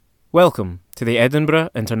Welcome to the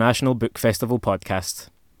Edinburgh International Book Festival podcast.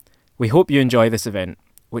 We hope you enjoy this event,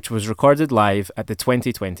 which was recorded live at the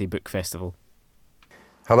 2020 Book Festival.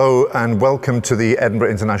 Hello and welcome to the Edinburgh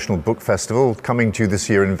International Book Festival, coming to you this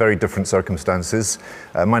year in very different circumstances.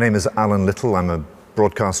 My name is Alan Little, I'm a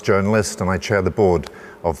broadcast journalist and I chair the board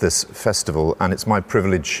of this festival, and it's my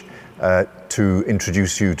privilege to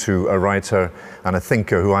introduce you to a writer and a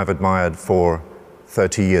thinker who I've admired for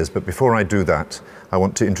 30 years. But before I do that, I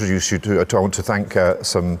want to introduce you to I want to thank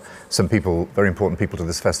some people, very important people to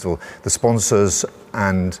this festival, the sponsors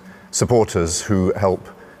and supporters who help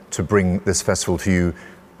to bring this festival to you.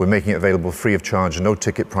 We're making it available free of charge, no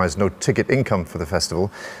ticket price, no ticket income for the festival.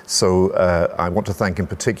 So I want to thank in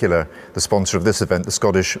particular the sponsor of this event, the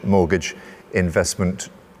Scottish Mortgage Investment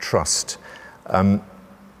Trust. Anne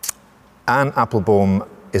Applebaum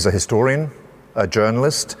is a historian, a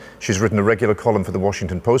journalist. She's written a regular column for the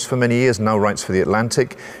Washington Post for many years, now writes for The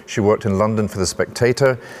Atlantic. She worked in London for The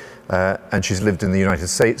Spectator, and she's lived in the United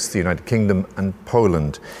States, the United Kingdom, and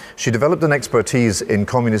Poland. She developed an expertise in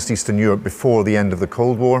communist Eastern Europe before the end of the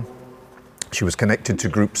Cold War. She was connected to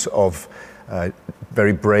groups of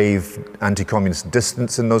very brave anti-communist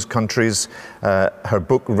dissidents in those countries. Her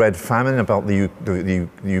book, Red Famine, about the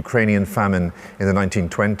Ukrainian famine in the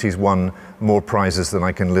 1920s, won more prizes than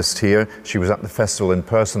I can list here. She was at the festival in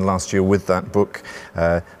person last year with that book.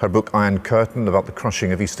 Her book, Iron Curtain, about the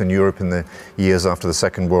crushing of Eastern Europe in the years after the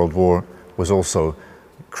Second World War, was also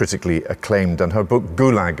critically acclaimed. And her book,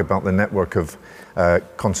 Gulag, about the network of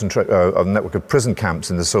prison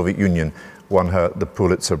camps in the Soviet Union, won her the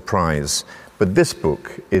Pulitzer Prize. But this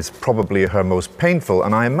book is probably her most painful,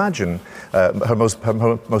 and I imagine her most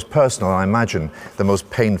personal, I imagine the most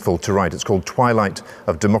painful to write. It's called Twilight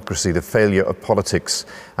of Democracy, The Failure of Politics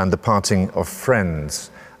and the Parting of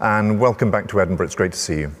Friends. And welcome back to Edinburgh. It's great to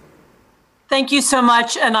see you. Thank you so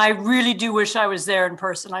much, and I really do wish I was there in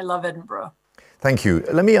person. I love Edinburgh. Thank you.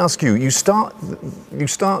 Let me ask you, this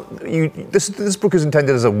book is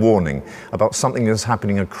intended as a warning about something that's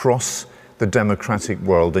happening across the democratic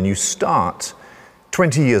world, and you start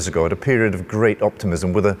 20 years ago at a period of great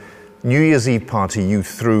optimism with a New Year's Eve party you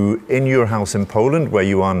threw in your house in Poland, where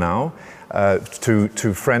you are now,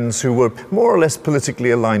 to friends who were more or less politically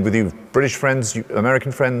aligned with you, British friends,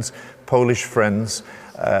 American friends, Polish friends.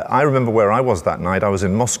 I remember where I was that night. I was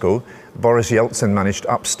in Moscow. Boris Yeltsin managed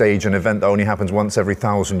to upstage an event that only happens once every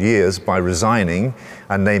 1,000 years by resigning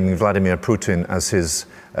and naming Vladimir Putin as his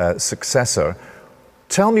successor.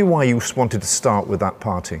 Tell me why you wanted to start with that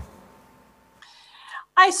party.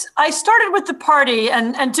 I started with the party,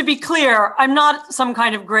 and to be clear, I'm not some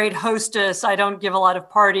kind of great hostess. I don't give a lot of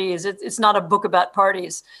parties. It's not a book about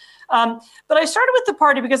parties. But I started with the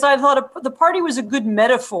party because I thought the party was a good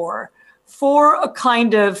metaphor for a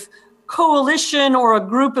kind of coalition or a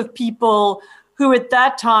group of people who at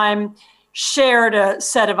that time shared a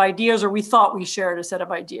set of ideas, or we thought we shared a set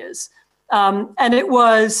of ideas. And it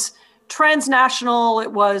was transnational,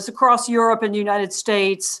 it was across Europe and the United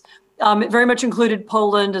States. It very much included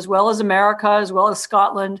Poland, as well as America, as well as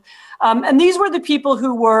Scotland. And these were the people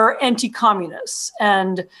who were anti-communists.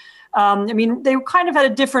 And they kind of had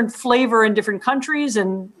a different flavor in different countries.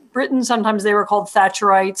 In Britain, sometimes they were called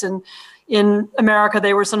Thatcherites. And in America,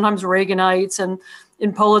 they were sometimes Reaganites. And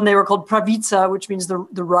in Poland, they were called prawica, which means the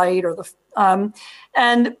right, or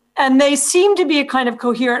and they seemed to be a kind of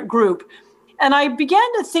coherent group. And I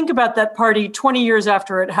began to think about that party 20 years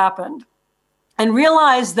after it happened and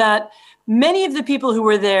realized that many of the people who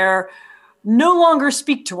were there no longer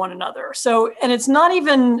speak to one another. So, and it's not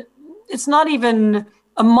even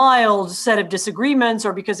a mild set of disagreements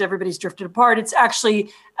or because everybody's drifted apart. It's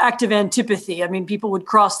actually active antipathy. I mean, people would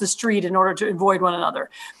cross the street in order to avoid one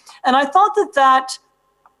another. And I thought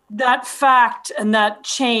that fact and that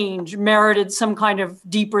change merited some kind of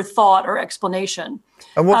deeper thought or explanation.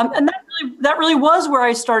 And that really was where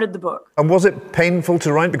I started the book. And was it painful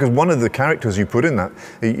to write? Because one of the characters you put in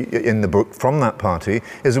the book from that party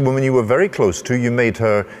is a woman you were very close to. You made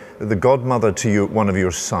her the godmother to one of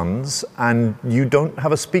your sons, and you don't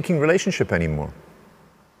have a speaking relationship anymore.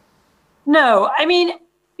 No,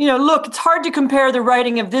 look, it's hard to compare the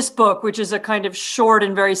writing of this book, which is a kind of short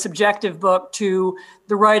and very subjective book, to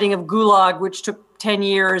the writing of Gulag, which took 10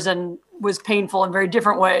 years and was painful in very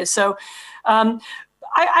different ways. So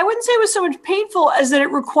I wouldn't say it was so much painful as that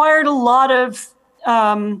it required a lot of,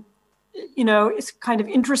 it's kind of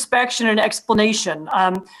introspection and explanation.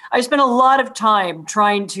 I spent a lot of time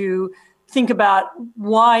trying to think about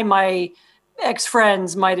why my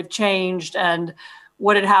ex-friends might have changed and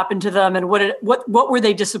what had happened to them and what were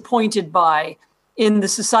they disappointed by in the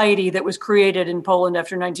society that was created in Poland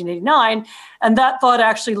after 1989. And that thought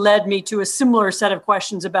actually led me to a similar set of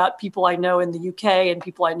questions about people I know in the UK and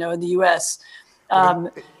people I know in the US.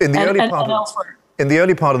 In the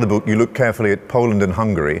early part of the book, you look carefully at Poland and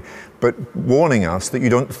Hungary, but warning us that you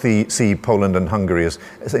don't see Poland and Hungary as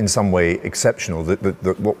in some way exceptional, that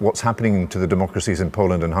what's happening to the democracies in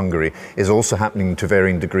Poland and Hungary is also happening to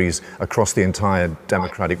varying degrees across the entire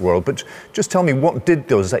democratic world. But just tell me, what did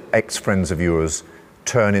those ex-friends of yours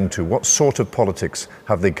turn into? What sort of politics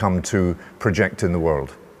have they come to project in the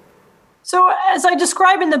world? So as I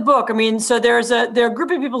describe in the book, I mean, so there are a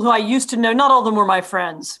group of people who I used to know. Not all of them were my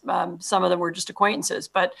friends. Some of them were just acquaintances,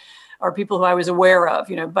 or people who I was aware of,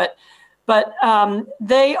 but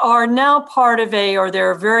they are now part of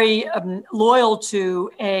they're very loyal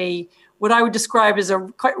to what I would describe as a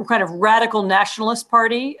kind of radical nationalist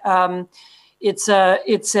party. It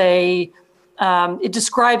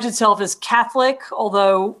describes itself as Catholic,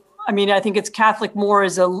 although I think it's Catholic more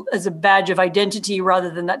as a badge of identity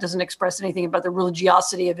rather than that doesn't express anything about the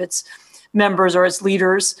religiosity of its members or its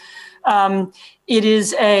leaders. I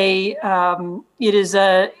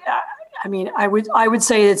would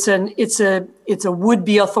say it's a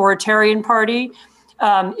would-be authoritarian party.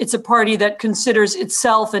 It's a party that considers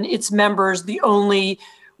itself and its members the only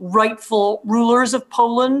rightful rulers of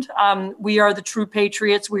Poland. We are the true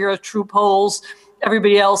patriots. We are true Poles.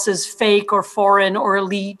 Everybody else is fake or foreign or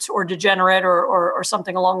elite or degenerate or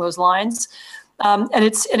something along those lines. And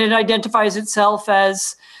it identifies itself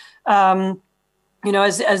as the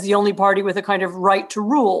only party with a kind of right to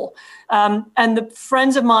rule. And the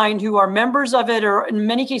friends of mine who are members of it, or in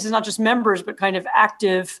many cases, not just members, but kind of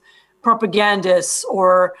active propagandists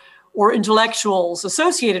or intellectuals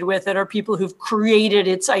associated with it, are people who've created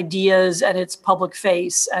its ideas and its public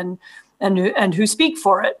face and who speak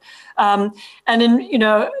for it. And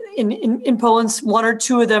in Poland, one or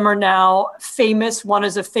two of them are now famous. One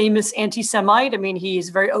is a famous anti-Semite. I mean, he's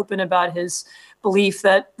very open about his belief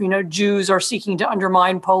that, Jews are seeking to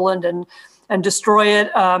undermine Poland and destroy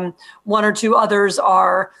it. One or two others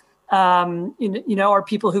are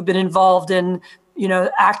people who've been involved in,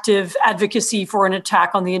 active advocacy for an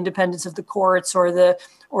attack on the independence of the courts or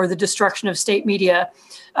the destruction of state media.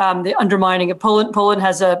 The undermining of Poland. Poland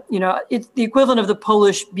has it's the equivalent of the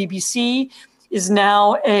Polish BBC is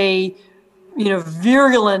now a,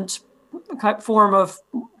 virulent form of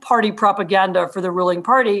party propaganda for the ruling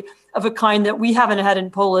party of a kind that we haven't had in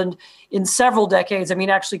Poland in several decades. I mean,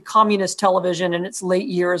 actually, communist television in its late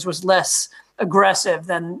years was less aggressive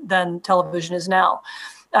than television is now.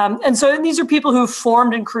 And these are people who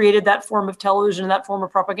formed and created that form of television and that form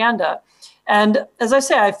of propaganda. And as I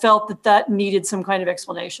say, I felt that needed some kind of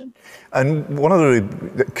explanation. And one of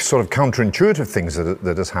the sort of counterintuitive things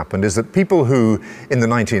that has happened is that people who in the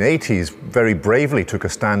 1980s very bravely took a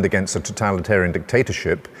stand against a totalitarian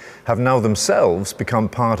dictatorship have now themselves become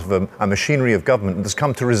part of a machinery of government that has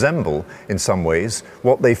come to resemble, in some ways,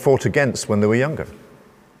 what they fought against when they were younger.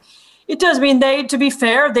 It does. I mean, to be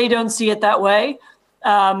fair, they don't see it that way.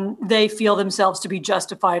 They feel themselves to be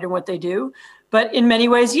justified in what they do. But in many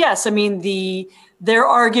ways, yes. I mean, their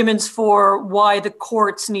arguments for why the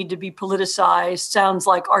courts need to be politicized sounds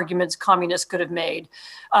like arguments communists could have made.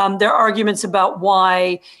 Their arguments about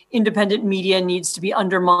why independent media needs to be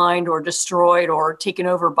undermined or destroyed or taken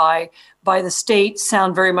over by the state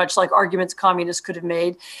sound very much like arguments communists could have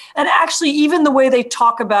made. And actually, even the way they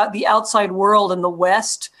talk about the outside world and the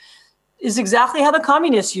West is exactly how the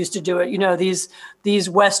communists used to do it. These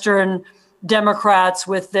Western Democrats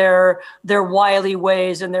with their wily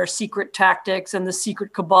ways and their secret tactics and the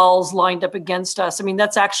secret cabals lined up against us. I mean,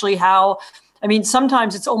 that's actually how,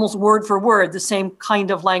 sometimes it's almost word for word, the same kind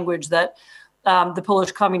of language that the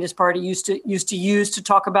Polish Communist Party used to use to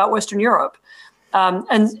talk about Western Europe.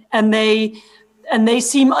 And they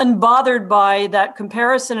seem unbothered by that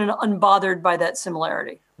comparison and unbothered by that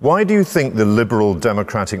similarity. Why do you think the liberal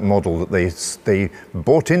democratic model that they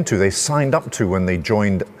bought into, they signed up to when they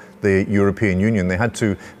joined the European Union, they had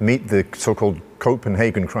to meet the so-called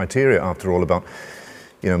Copenhagen criteria, after all, about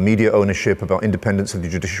media ownership, about independence of the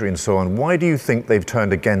judiciary and so on. Why do you think they've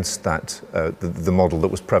turned against that, the model that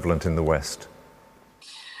was prevalent in the West?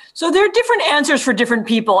 So there are different answers for different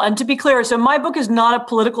people. And to be clear, so my book is not a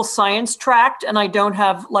political science tract, and I don't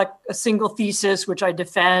have like a single thesis which I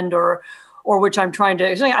defend or which I'm trying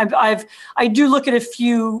to. I do look at a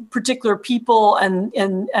few particular people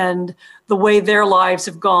and the way their lives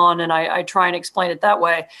have gone, and I try and explain it that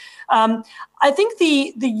way. I think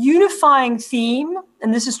the unifying theme,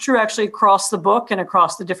 and this is true actually across the book and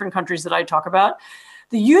across the different countries that I talk about,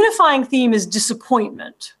 the unifying theme is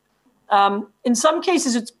disappointment. In some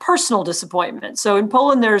cases, it's personal disappointment. So in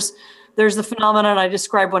Poland, there's the phenomenon, I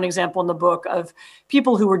describe one example in the book, of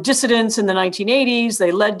people who were dissidents in the 1980s.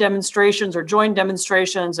 They led demonstrations or joined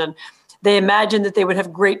demonstrations, and they imagined that they would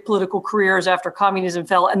have great political careers after communism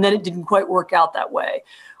fell, and then it didn't quite work out that way.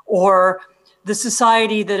 Or the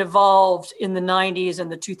society that evolved in the 90s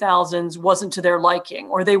and the 2000s wasn't to their liking,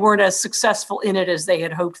 or they weren't as successful in it as they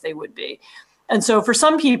had hoped they would be. And so for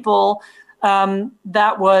some people,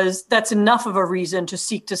 that's enough of a reason to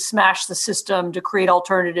seek to smash the system, to create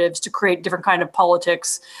alternatives, to create different kind of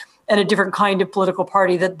politics and a different kind of political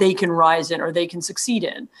party that they can rise in or they can succeed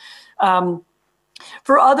in.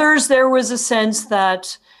 For others, there was a sense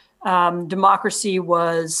that democracy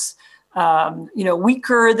was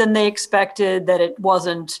weaker than they expected, that it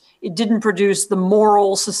didn't produce the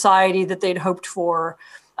moral society that they'd hoped for.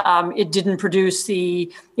 It didn't produce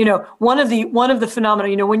one of the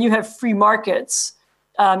phenomena, when you have free markets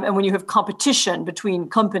and when you have competition between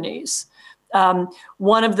companies,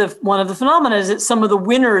 one of the phenomena is that some of the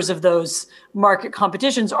winners of those market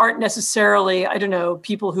competitions aren't necessarily,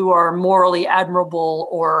 people who are morally admirable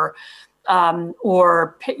or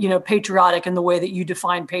patriotic in the way that you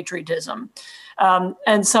define patriotism.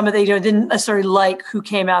 And some of they didn't necessarily like who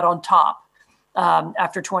came out on top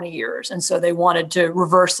after 20 years. And so they wanted to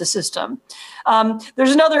reverse the system.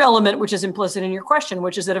 There's another element which is implicit in your question,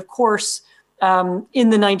 which is that, of course, in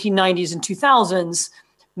the 1990s and 2000s,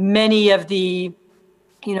 many of the,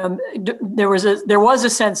 there was a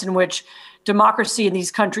sense in which democracy in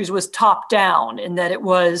these countries was top down, in that it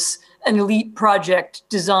was an elite project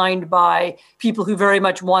designed by people who very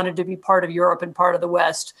much wanted to be part of Europe and part of the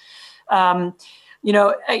West. Although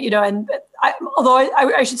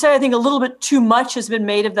I should say, I think a little bit too much has been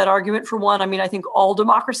made of that argument. For one, I think all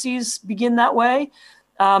democracies begin that way.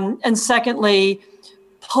 And secondly,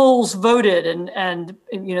 Poles voted, and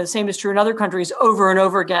the same is true in other countries, over and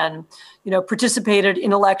over again, participated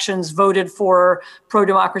in elections, voted for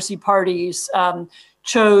pro-democracy parties,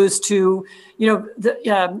 chose to,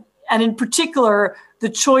 and in particular, the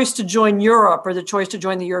choice to join Europe or the choice to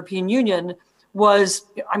join the European Union was,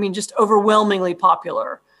 just overwhelmingly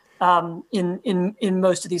popular in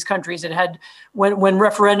most of these countries. It had, when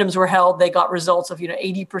referendums were held, they got results of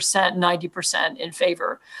 80%, 90% in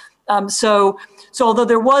favor. So although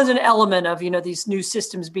there was an element of these new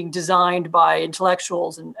systems being designed by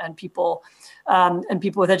intellectuals and people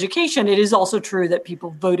with education, it is also true that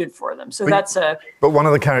people voted for them. So But one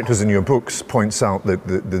of the characters in your books points out that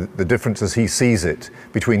the difference as he sees it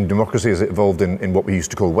between democracy as it evolved in what we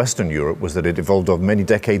used to call Western Europe was that it evolved over many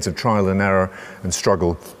decades of trial and error and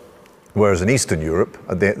struggle. Whereas in Eastern Europe,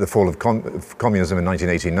 at the fall of communism in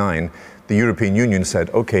 1989, the European Union said,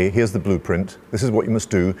 okay, here's the blueprint. This is what you must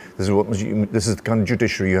do. This is the kind of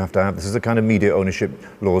judiciary you have to have. This is the kind of media ownership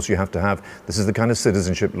laws you have to have. This is the kind of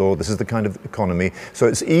citizenship law. This is the kind of economy. So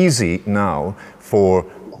it's easy now for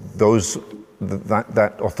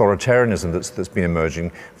that authoritarianism that's been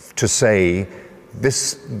emerging to say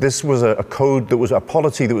this was a code that was a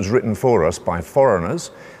polity that was written for us by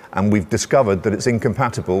foreigners, and we've discovered that it's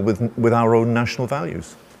incompatible with our own national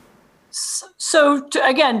values. So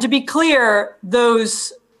to be clear,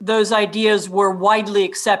 those ideas were widely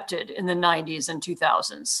accepted in the 90s and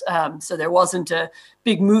 2000s. So there wasn't a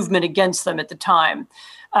big movement against them at the time.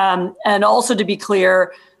 And also to be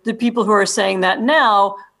clear, the people who are saying that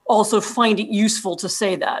now also find it useful to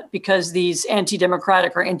say that, because these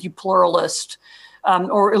anti-democratic or anti-pluralist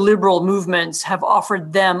or illiberal movements have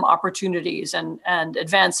offered them opportunities and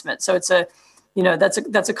advancement. So it's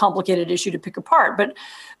that's a complicated issue to pick apart.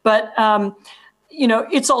 But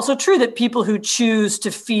it's also true that people who choose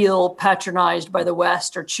to feel patronized by the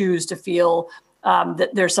West or choose to feel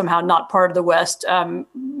that they're somehow not part of the West, have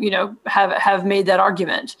made that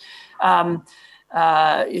argument, more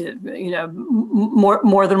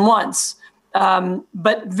than once.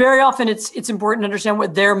 But very often it's important to understand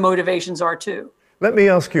what their motivations are too. Let me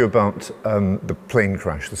ask you about the plane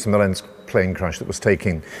crash, the Smolensk plane crash that was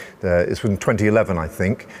taking, it's in 2011, I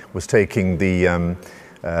think, was taking the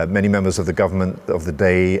many members of the government of the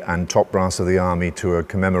day and top brass of the army to a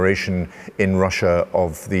commemoration in Russia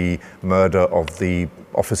of the murder of the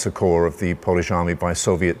officer corps of the Polish army by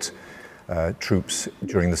Soviet troops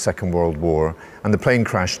during the Second World War. And the plane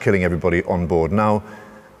crashed, killing everybody on board. Now,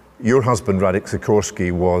 your husband, Radek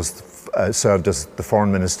Sikorski, served as the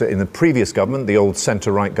foreign minister in the previous government, the old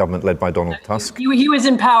centre-right government led by Donald Tusk. He was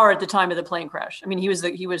in power at the time of the plane crash. He was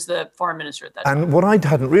the foreign minister at that time. And what I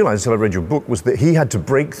hadn't realised until I read your book was that he had to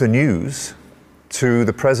break the news to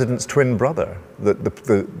the president's twin brother that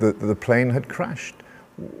the plane had crashed.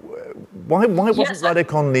 Why wasn't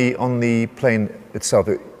Radek on the plane itself?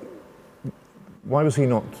 Why was he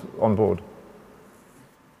not on board?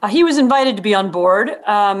 He was invited to be on board.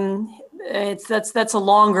 That's a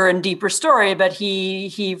longer and deeper story, but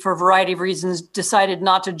he for a variety of reasons decided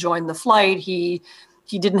not to join the flight. He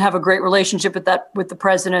didn't have a great relationship with the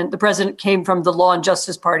president. The president came from the Law and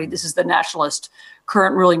Justice Party. This is the nationalist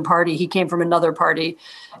current ruling party. He came from another party,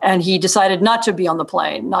 and he decided not to be on the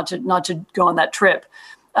plane, not to go on that trip.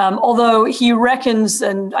 Although he reckons,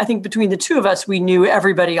 and I think between the two of us, we knew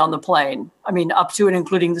everybody on the plane. I mean, up to and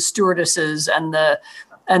including the stewardesses and the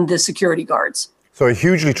security guards. So a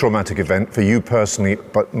hugely traumatic event for you personally,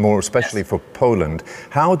 but more especially for Poland.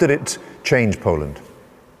 How did it change Poland?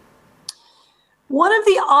 One of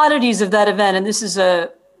the oddities of that event, and this is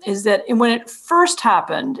that when it first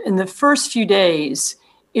happened, in the first few days,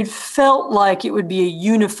 it felt like it would be a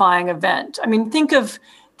unifying event. I mean, think of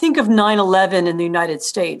 9/11 in the United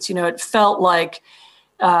States. You know, it felt like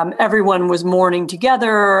everyone was mourning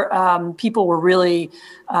together. People were really,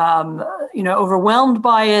 overwhelmed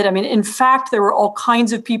by it. I mean, in fact, there were all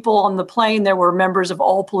kinds of people on the plane. There were members of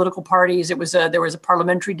all political parties. There was a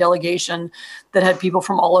parliamentary delegation that had people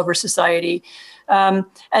from all over society. And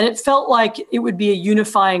it felt like it would be a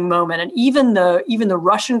unifying moment. And even the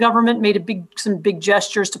Russian government made some big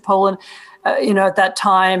gestures to Poland, at that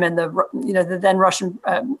time. And the then Russian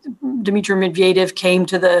Dmitry Medvedev came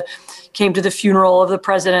to the funeral of the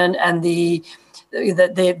president, and the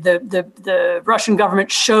Russian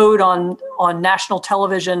government showed on national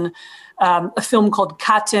television a film called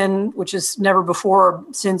Katyn, which has never before or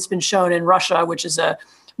since been shown in Russia, which is a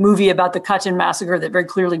movie about the Katyn massacre that very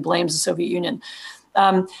clearly blames the Soviet Union.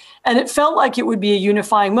 And it felt like it would be a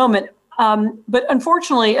unifying moment. But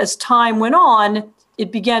unfortunately, as time went on,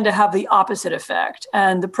 it began to have the opposite effect.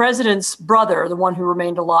 And the president's brother, the one who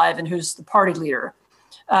remained alive and who's the party leader,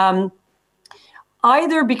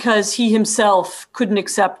 either because he himself couldn't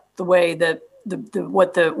accept the way that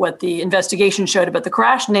what the investigation showed about the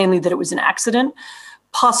crash, namely that it was an accident,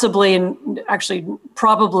 possibly and actually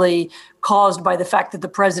probably caused by the fact that the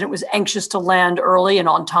president was anxious to land early and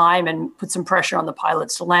on time and put some pressure on the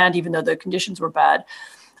pilots to land, even though the conditions were bad,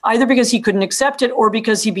 either because he couldn't accept it or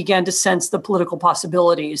because he began to sense the political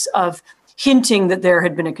possibilities of hinting that there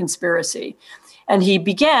had been a conspiracy. And he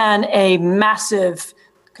began a massive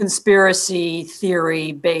conspiracy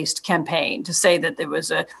theory-based campaign to say that there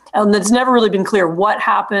was and it's never really been clear what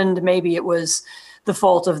happened. Maybe it was the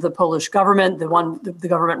fault of the Polish government, the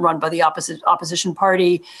government run by the opposition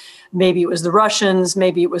party. Maybe it was the Russians.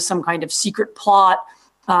 Maybe it was some kind of secret plot.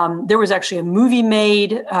 There was actually a movie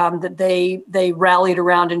made that they rallied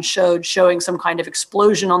around and showing some kind of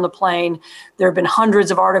explosion on the plane. There have been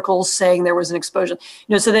hundreds of articles saying there was an explosion.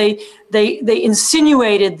 So they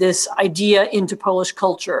insinuated this idea into Polish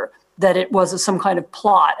culture that it was some kind of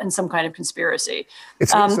plot and some kind of conspiracy,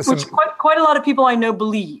 which quite a lot of people I know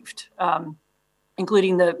believed.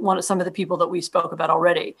 Including some of the people that we spoke about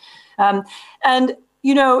already. Think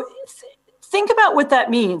about what that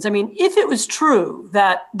means. I mean, if it was true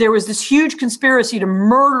that there was this huge conspiracy to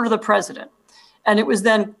murder the president, and it was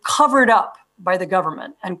then covered up by the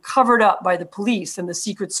government and covered up by the police and the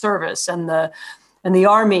Secret Service and the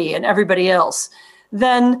army and everybody else,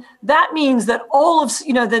 then that means that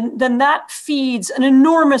then that feeds an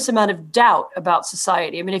enormous amount of doubt about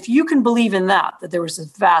society. I mean, if you can believe in that there was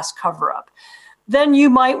this vast cover-up, then you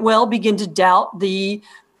might well begin to doubt the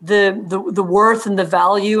worth and the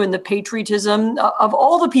value and the patriotism of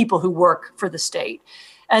all the people who work for the state.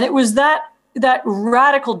 And it was that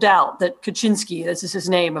radical doubt that Kaczynski, this is his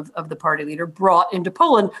name of the party leader, brought into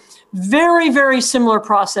Poland. Very, very similar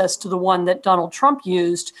process to the one that Donald Trump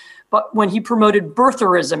used, but when he promoted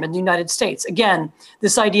birtherism in the United States. Again,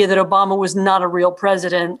 this idea that Obama was not a real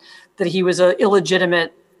president, that he was an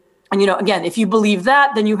illegitimate. And, again, if you believe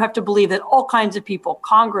that, then you have to believe that all kinds of people,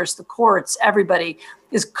 Congress, the courts, everybody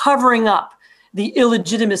is covering up the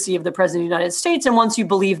illegitimacy of the president of the United States. And once you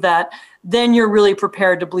believe that, then you're really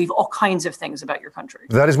prepared to believe all kinds of things about your country.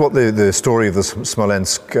 That is what the story of the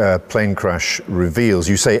Smolensk plane crash reveals.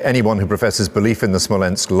 You say anyone who professes belief in the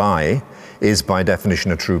Smolensk lie is by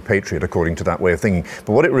definition a true patriot, according to that way of thinking.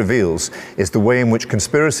 But what it reveals is the way in which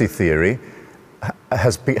conspiracy theory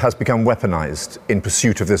has become weaponized in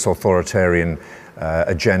pursuit of this authoritarian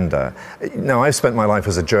agenda. Now, I've spent my life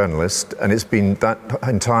as a journalist, and it's been that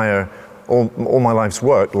all my life's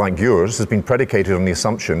work, like yours, has been predicated on the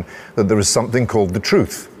assumption that there is something called the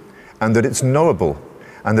truth, and that it's knowable,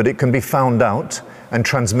 and that it can be found out and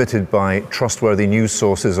transmitted by trustworthy news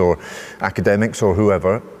sources or academics or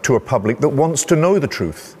whoever to a public that wants to know the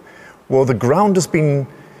truth. Well, the ground has been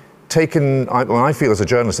taken, I feel as a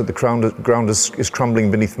journalist that the ground is crumbling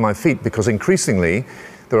beneath my feet, because increasingly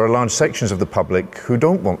there are large sections of the public who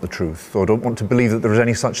don't want the truth, or don't want to believe that there is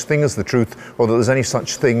any such thing as the truth, or that there's any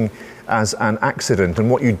such thing as an accident. And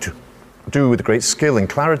what you do with great skill and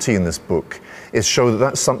clarity in this book is show that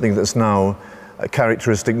that's something that's now a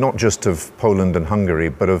characteristic not just of Poland and Hungary,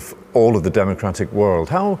 but of all of the democratic world.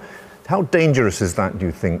 How dangerous is that, do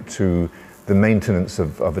you think, to the maintenance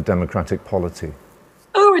of a democratic polity?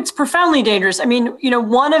 Oh, it's profoundly dangerous. I mean,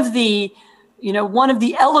 one of the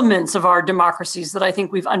elements of our democracies that I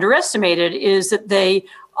think we've underestimated is that they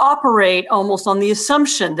operate almost on the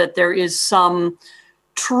assumption that there is some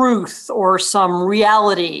truth or some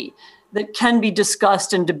reality that can be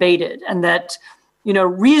discussed and debated, and that,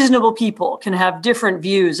 reasonable people can have different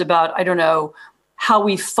views about, I don't know, how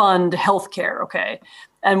we fund healthcare, okay?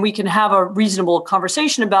 And we can have a reasonable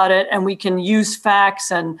conversation about it, and we can use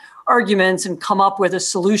facts and arguments and come up with a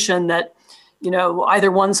solution that,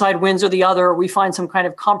 either one side wins or the other, or we find some kind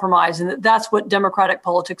of compromise, and that's what democratic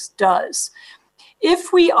politics does.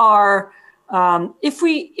 If we are,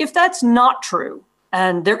 if that's not true,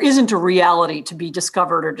 and there isn't a reality to be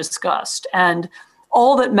discovered or discussed, and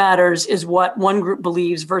all that matters is what one group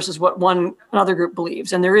believes versus what another group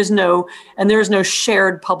believes, and there is no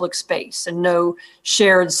shared public space and no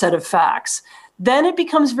shared set of facts, then it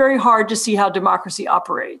becomes very hard to see how democracy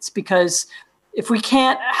operates. Because if we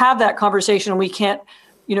can't have that conversation, and we can't,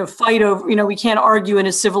 fight over, we can't argue in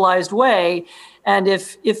a civilized way, and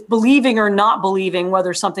if believing or not believing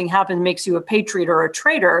whether something happened makes you a patriot or a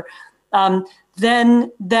traitor, then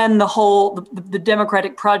the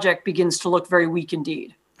democratic project begins to look very weak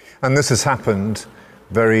indeed. And this has happened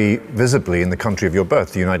very visibly in the country of your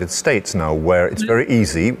birth, the United States now, where it's very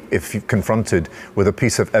easy, if you're confronted with a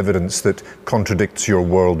piece of evidence that contradicts your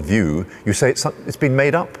worldview, you say it's been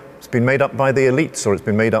made up. It's been made up by the elites, or it's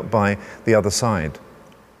been made up by the other side.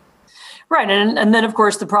 Right, and then of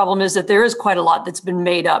course the problem is that there is quite a lot that's been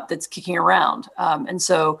made up that's kicking around, and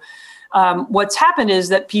so what's happened is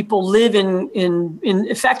that people live in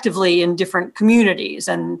effectively in different communities,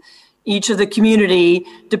 and each of the community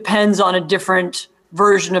depends on a different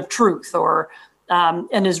version of truth, or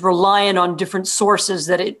and is reliant on different sources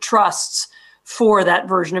that it trusts for that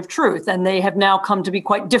version of truth, and they have now come to be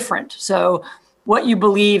quite different. So what you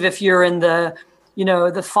believe if you're in the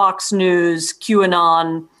Fox News,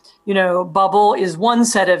 QAnon, bubble is one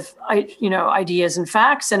set of, ideas and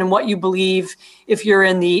facts. And what you believe if you're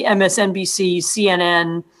in the MSNBC,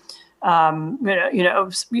 CNN,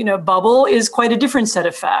 bubble is quite a different set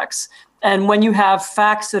of facts. And when you have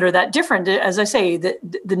facts that are that different, as I say,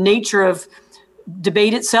 the nature of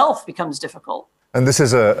debate itself becomes difficult. And this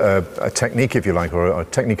is a technique, if you like, or a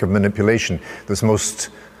technique of manipulation that's most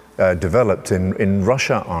developed in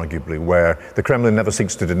Russia, arguably, where the Kremlin never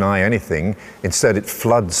seeks to deny anything. Instead, it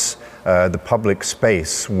floods the public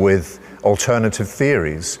space with alternative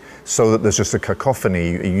theories, so that there's just a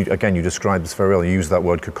cacophony. You described this very well. You use that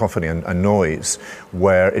word cacophony and noise,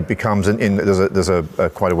 where it becomes. There's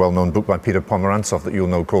a quite a well-known book by Peter Pomerantsev that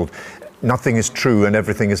you'll know called "Nothing is True and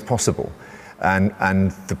Everything is Possible,"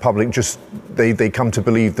 and the public just they come to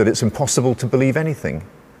believe that it's impossible to believe anything.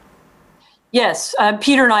 Yes,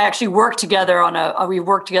 Peter and I actually worked together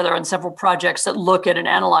on several projects that look at and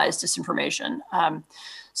analyze disinformation.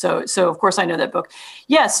 So of course I know that book.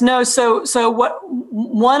 Yes, no. So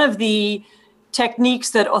one of the techniques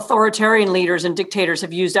that authoritarian leaders and dictators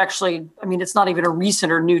have used, actually, I mean, it's not even a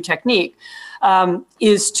recent or new technique,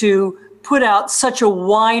 is to put out such a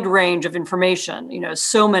wide range of information.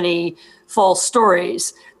 So many false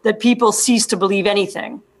stories that people cease to believe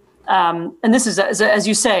anything. And this is, as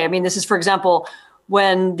you say, I mean, this is, for example,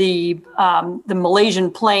 when the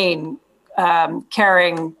Malaysian plane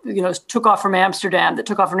carrying, took off from Amsterdam,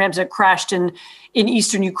 crashed in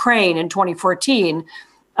eastern Ukraine in 2014.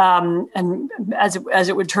 And as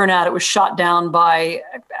it would turn out, it was shot down by,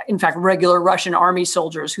 in fact, regular Russian army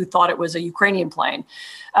soldiers who thought it was a Ukrainian plane.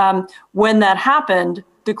 When that happened,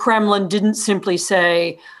 the Kremlin didn't simply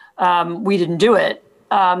say, we didn't do it.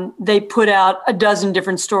 They put out a dozen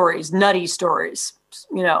different stories, nutty stories,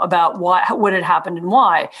 about what had happened and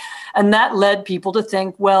why. And that led people to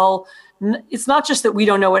think, well, it's not just that we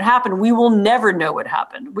don't know what happened. We will never know what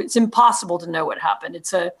happened. It's impossible to know what happened.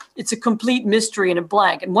 It's a complete mystery and a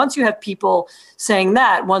blank. And once you have people saying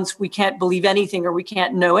that, once we can't believe anything or we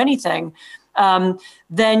can't know anything,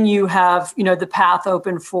 then you have, the path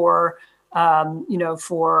open for a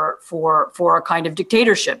kind of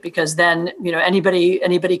dictatorship, because then,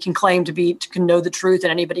 anybody can claim to know the truth,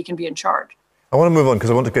 and anybody can be in charge. I want to move on because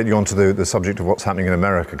I want to get you onto the subject of what's happening in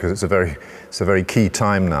America, because it's a very key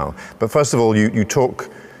time now. But first of all, you talk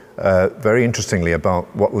very interestingly about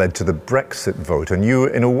what led to the Brexit vote, and you,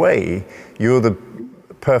 in a way, you're the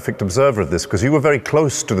perfect observer of this, because you were very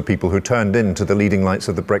close to the people who turned into the leading lights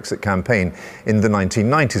of the Brexit campaign in the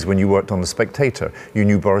 1990s when you worked on The Spectator. You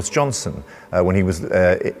knew Boris Johnson when he was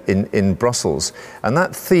in Brussels. And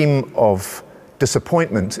that theme of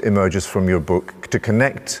disappointment emerges from your book to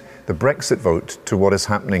connect the Brexit vote to what is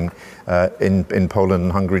happening in Poland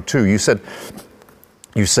and Hungary too. You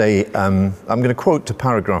say, I'm going to quote a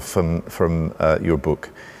paragraph from your book.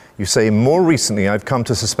 You say, more recently, I've come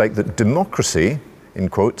to suspect that democracy, in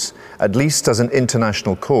quotes, at least as an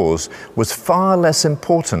international cause, was far less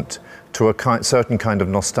important to a certain kind of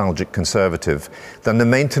nostalgic conservative than the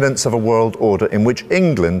maintenance of a world order in which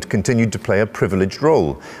England continued to play a privileged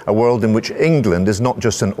role, a world in which England is not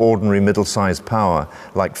just an ordinary middle-sized power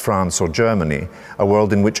like France or Germany, a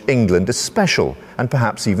world in which England is special and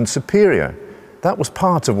perhaps even superior. That was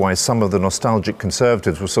part of why some of the nostalgic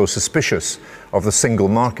conservatives were so suspicious of the single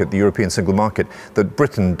market, the European single market, that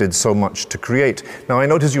Britain did so much to create. Now, I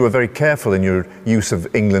noticed you were very careful in your use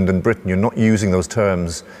of England and Britain. You're not using those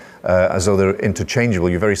terms as though they're interchangeable.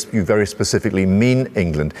 You very specifically mean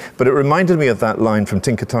England. But it reminded me of that line from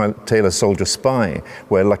Tinker Tailor Soldier Spy,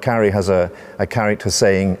 where Le Carré has a character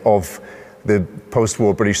saying of the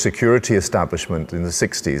post-war British security establishment in the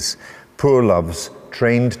 60s, poor loves,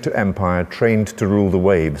 trained to empire, trained to rule the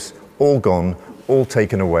waves, all gone, all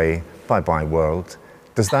taken away, bye-bye world.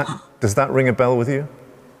 Does that ring a bell with you?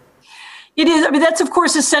 It is. I mean, that's, of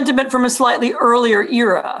course, a sentiment from a slightly earlier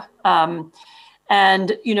era.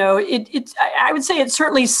 And, you know, I would say it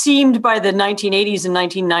certainly seemed by the 1980s and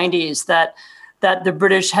 1990s that the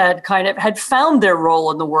British had found their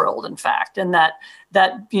role in the world, in fact, and that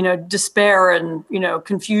you know, despair and, you know,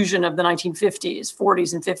 confusion of the 1950s,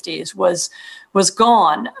 40s and 50s was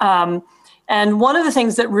gone. And one of the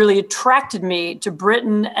things that really attracted me to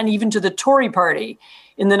Britain and even to the Tory party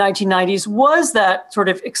in the 1990s was that sort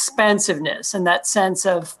of expansiveness and that sense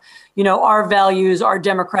of, you know, our values, our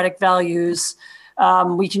democratic values.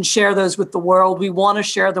 We can share those with the world. We want to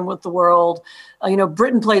share them with the world. You know,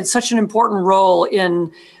 Britain played such an important role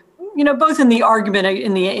in, you know, both in the argument,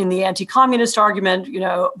 in the anti-communist argument, you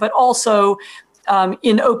know, but also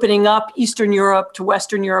in opening up Eastern Europe to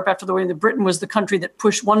Western Europe after the war. Britain was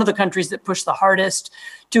one of the countries that pushed the hardest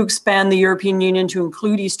to expand the European Union to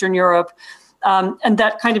include Eastern Europe. And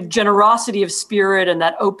that kind of generosity of spirit and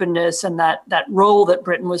that openness and that role that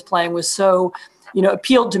Britain was playing was so, you know,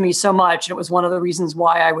 appealed to me so much. And it was one of the reasons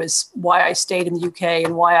why I stayed in the UK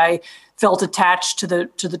and why I felt attached to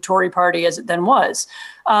the Tory party as it then was.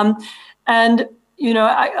 And, you know,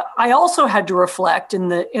 I also had to reflect in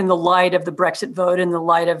the light of the Brexit vote, in the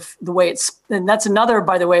light of the way and that's another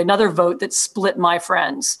vote that split my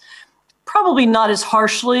friends. Probably not as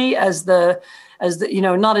harshly as you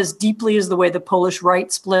know, not as deeply as the way the Polish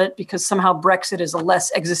right split, because somehow Brexit is a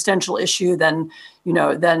less existential issue than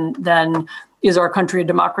is our country a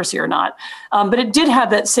democracy or not? But it did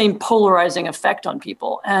have that same polarizing effect on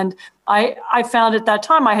people. And I found at that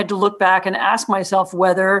time I had to look back and ask myself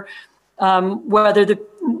whether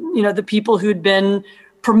the people who'd been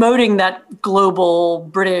promoting that global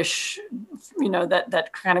British, you know,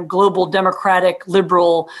 that kind of global democratic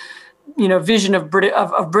liberal, you know, vision of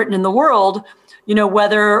Britain in the world, you know,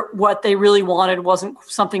 whether what they really wanted wasn't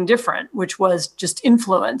something different, which was just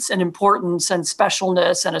influence and importance and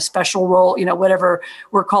specialness and a special role, you know, whatever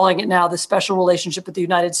we're calling it now, the special relationship with the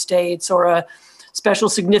United States or a special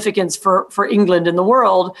significance for England in the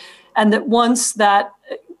world. And that once that,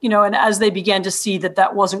 you know, and as they began to see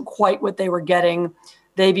that wasn't quite what they were getting,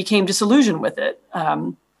 they became disillusioned with it.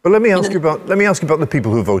 But let me ask you about the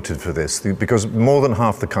people who voted for this, because more than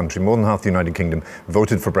half the country, more than half the United Kingdom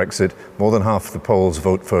voted for Brexit, more than half the Poles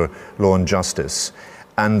vote for law and justice.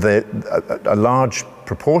 And a large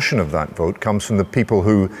proportion of that vote comes from the people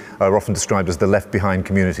who are often described as the left-behind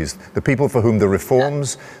communities, the people for whom the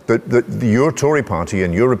reforms that your Tory party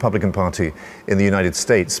and your Republican Party in the United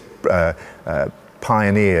States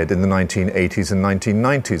pioneered in the 1980s and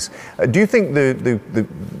 1990s. Do you think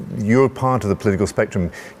your part of the political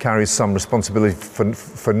spectrum carries some responsibility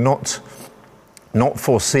for not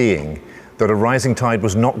foreseeing that a rising tide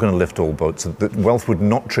was not going to lift all boats, that wealth would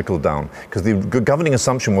not trickle down? Because the governing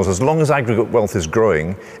assumption was as long as aggregate wealth is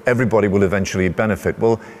growing, everybody will eventually benefit.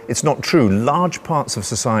 Well, it's not true. Large parts of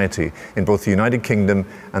society in both the United Kingdom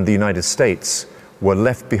and the United States were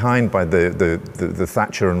left behind by the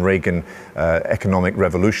Thatcher and Reagan economic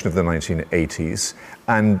revolution of the 1980s.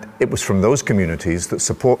 And it was from those communities that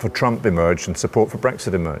support for Trump emerged and support for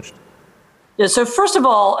Brexit emerged. Yeah, so first of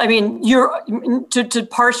all, I mean, to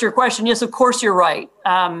parse your question, yes, of course you're right.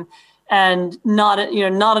 and not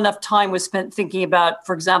enough time was spent thinking about,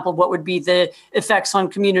 for example, what would be the effects on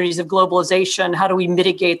communities of globalization. How do we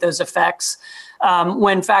mitigate those effects?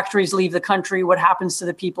 When factories leave the country, what happens to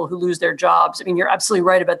the people who lose their jobs? I mean, you're absolutely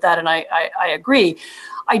right about that, and I agree.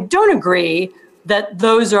 I don't agree that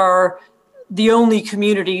those are the only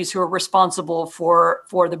communities who are responsible for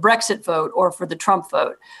the Brexit vote or for the Trump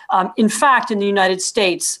vote. In fact, in the United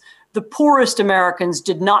States, the poorest Americans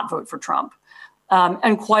did not vote for Trump.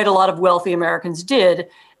 And quite a lot of wealthy Americans did.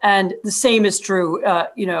 And the same is true,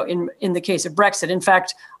 in the case of Brexit. In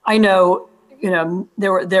fact, I know,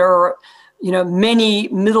 there are, many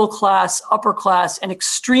middle class, upper class, and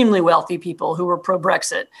extremely wealthy people who were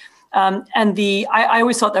pro-Brexit. And I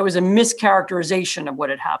always thought that was a mischaracterization of what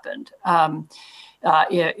had happened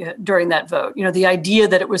during that vote. The idea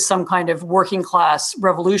that it was some kind of working class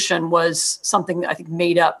revolution was something I think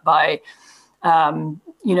made up by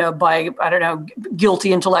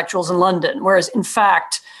guilty intellectuals in London, whereas in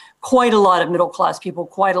fact, quite a lot of middle class people,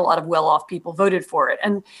 quite a lot of well-off people voted for it.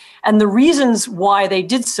 And the reasons why they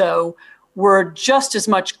did so were just as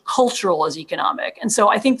much cultural as economic. And so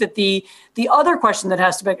I think that the other question that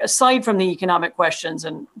has to be, aside from the economic questions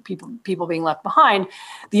and people being left behind,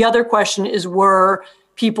 the other question is, were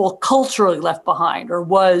people culturally left behind, or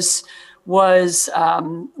was a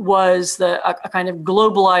kind of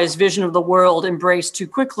globalized vision of the world embraced too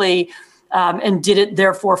quickly, and did it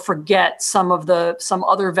therefore forget some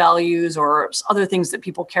other values or other things that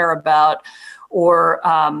people care about, or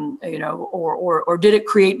did it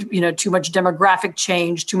create too much demographic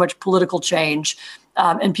change, too much political change,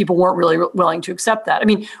 and people weren't really willing to accept that. I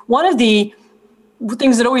mean, one of the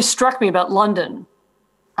things that always struck me about London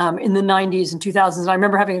in the 90s and 2000s, and I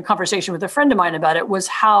remember having a conversation with a friend of mine about it, was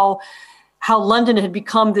how London had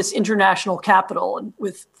become this international capital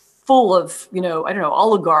full of,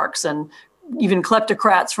 oligarchs and even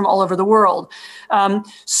kleptocrats from all over the world.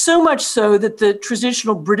 So much so that the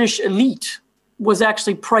traditional British elite was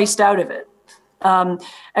actually priced out of it.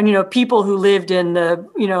 And people who lived in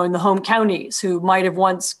the home counties, who might have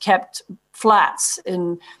once kept flats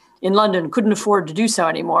in London, couldn't afford to do so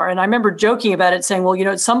anymore. And I remember joking about it, saying, well,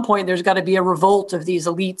 at some point there's got to be a revolt of these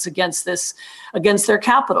elites against their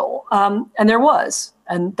capital. And there was.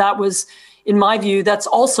 And that was, in my view, that's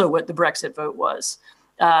also what the Brexit vote was.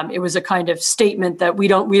 It was a kind of statement that we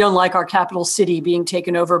don't like our capital city being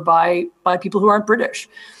taken over by people who aren't British.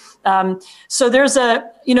 So there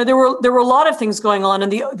were a lot of things going on,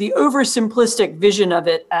 and the oversimplistic vision of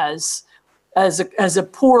it as a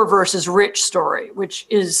poor versus rich story, which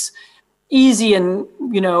is easy and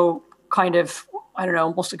kind of,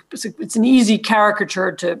 almost it's an easy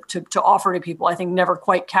caricature to offer to people. I think never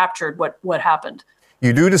quite captured what happened.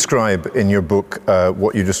 You do describe in your book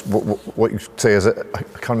what you say as I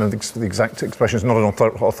can't remember the exact expression. It's not an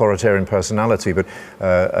authoritarian personality, but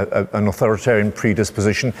an authoritarian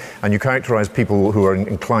predisposition. And you characterize people who are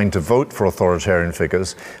inclined to vote for authoritarian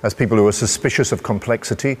figures as people who are suspicious of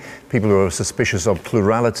complexity, people who are suspicious of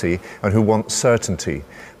plurality, and who want certainty.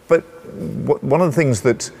 But one of the things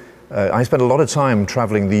that I spent a lot of time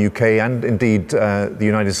traveling the UK and indeed the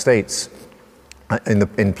United States,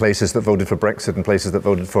 in places that voted for Brexit and places that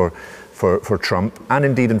voted for Trump, and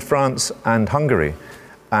indeed in France and Hungary.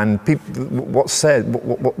 And what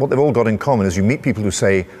they've all got in common is you meet people who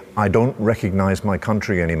say, I don't recognize my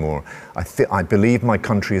country anymore. I believe my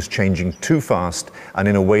country is changing too fast and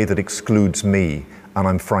in a way that excludes me, and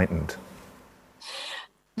I'm frightened.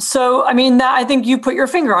 So, I think you put your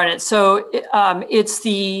finger on it. So it's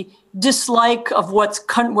the dislike of what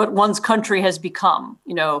one's country has become,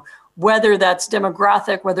 whether that's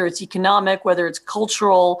demographic, whether it's economic, whether it's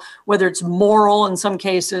cultural, whether it's moral in some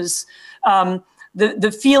cases,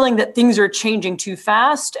 the feeling that things are changing too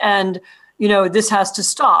fast and, this has to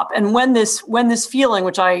stop. And when this feeling,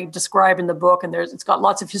 which I describe in the book, and it's got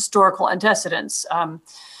lots of historical antecedents,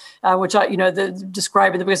 which I,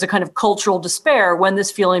 describe in the book as a kind of cultural despair, when this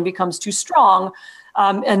feeling becomes too strong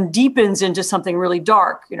and deepens into something really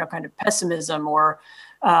dark, kind of pessimism or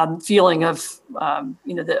feeling of,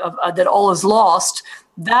 that all is lost,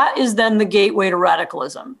 that is then the gateway to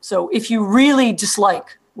radicalism. So if you really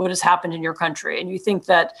dislike what has happened in your country and you think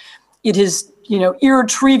that it is,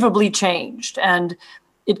 irretrievably changed and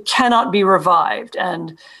it cannot be revived,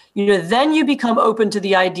 and, then you become open to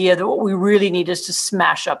the idea that what we really need is to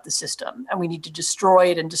smash up the system, and we need to destroy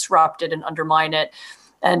it and disrupt it and undermine it,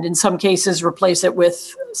 and in some cases replace it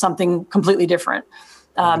with something completely different.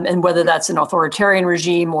 And whether that's an authoritarian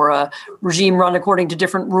regime or a regime run according to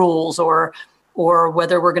different rules, or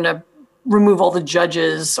whether we're going to remove all the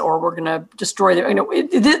judges, or we're going to destroy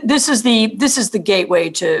the, this is the gateway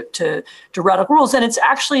to radical rules. And it's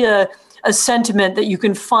actually a sentiment that you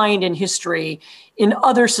can find in history in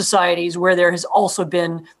other societies where there has also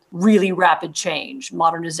been really rapid change,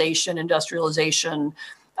 modernization, industrialization,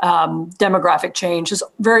 demographic change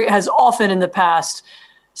has often in the past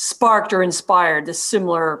sparked or inspired this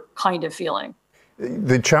similar kind of feeling.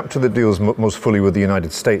 The chapter that deals most fully with the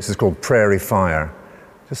United States is called Prairie Fire.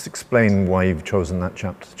 Just explain why you've chosen that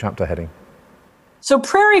chapter heading. So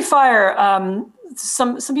Prairie Fire,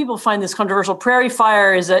 some people find this controversial. Prairie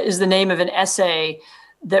Fire is the name of an essay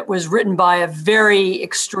that was written by a very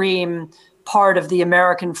extreme part of the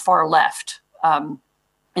American far left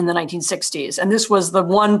in the 1960s. And this was the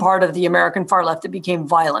one part of the American far left that became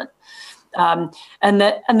violent. And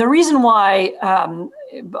the reason why,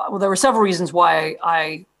 well, there were several reasons why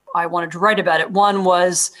I wanted to write about it. One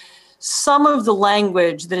was some of the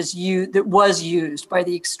language that was used by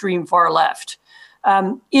the extreme far left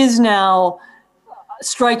is now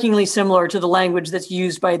strikingly similar to the language that's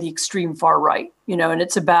used by the extreme far right. And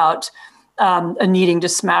it's about a needing to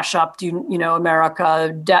smash up,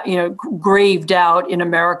 America, grave doubt in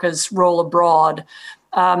America's role abroad.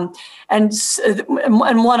 And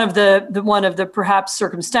one of the perhaps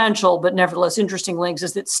circumstantial but nevertheless interesting links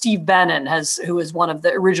is that Steve Bannon who is one of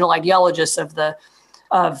the original ideologists of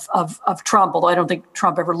Trump, although I don't think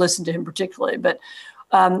Trump ever listened to him particularly, but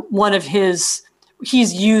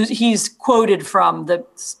he's quoted from the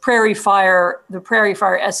Prairie Fire. The Prairie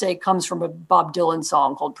Fire essay comes from a Bob Dylan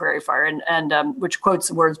song called Prairie Fire, and which quotes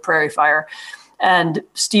the words Prairie Fire. And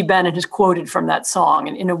Steve Bannon is quoted from that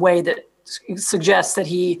song in a way that suggests that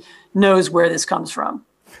he knows where this comes from.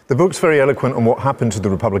 The book's very eloquent on what happened to the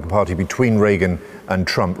Republican Party between Reagan and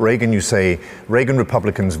Trump. Reagan, you say, Reagan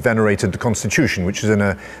Republicans venerated the Constitution, which is in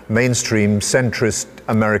a mainstream centrist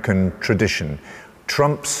American tradition.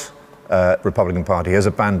 Trump's Republican Party has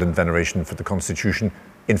abandoned veneration for the Constitution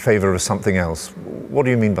in favor of something else. What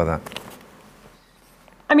do you mean by that?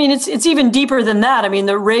 I mean, it's even deeper than that. I mean,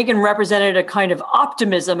 the Reagan represented a kind of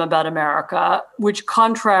optimism about America, which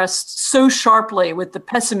contrasts so sharply with the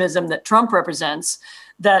pessimism that Trump represents,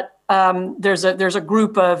 that there's a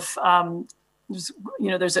group of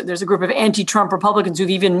there's a group of anti-Trump Republicans who've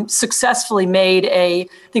even successfully made I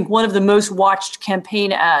think one of the most watched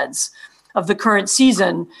campaign ads of the current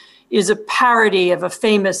season is a parody of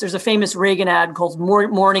there's a famous Reagan ad called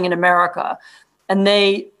Morning in America, and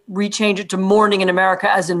they rechange it to Morning in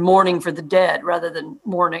America as in mourning for the dead, rather than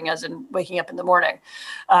morning as in waking up in the morning.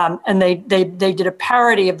 And they did a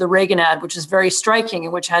parody of the Reagan ad, which is very striking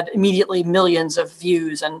and which had immediately millions of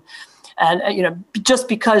views. And just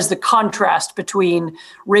because the contrast between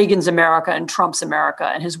Reagan's America and Trump's America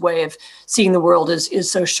and his way of seeing the world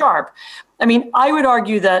is so sharp. I mean, I would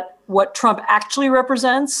argue that what Trump actually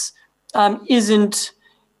represents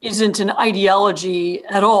isn't an ideology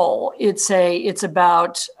at all. It's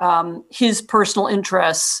about his personal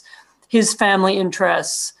interests, his family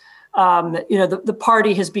interests. The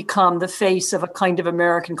party has become the face of a kind of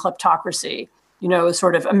American kleptocracy, a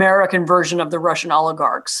sort of American version of the Russian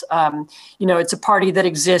oligarchs. It's a party that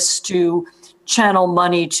exists to channel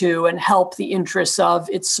money to and help the interests of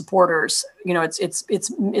its supporters,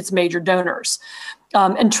 its major donors.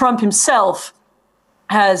 And Trump himself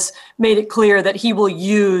has made it clear that he will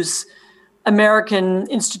use American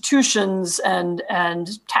institutions and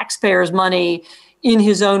taxpayers' money in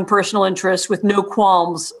his own personal interests with no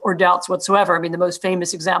qualms or doubts whatsoever. I mean, the most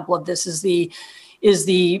famous example of this is the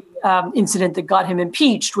incident that got him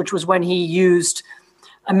impeached, which was when he used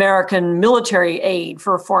American military aid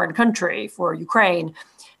for a foreign country, for Ukraine,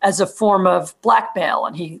 as a form of blackmail.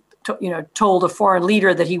 And he told a foreign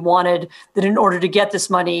leader that he wanted that in order to get this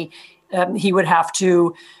money, he would have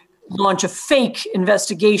to launch a fake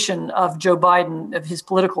investigation of Joe Biden, of his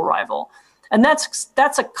political rival. And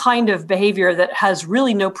that's a kind of behavior that has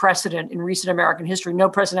really no precedent in recent American history, no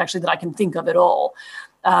precedent actually that I can think of at all.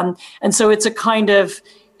 And so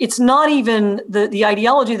it's not even, the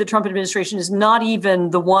ideology of the Trump administration is not even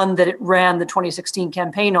the one that it ran the 2016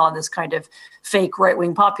 campaign on, this kind of fake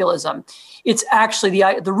right-wing populism. It's actually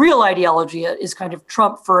the real ideology is kind of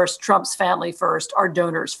Trump first, Trump's family first, our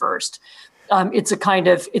donors first.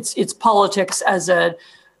 It's politics as a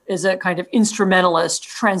kind of instrumentalist,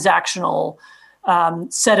 transactional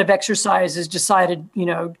set of exercises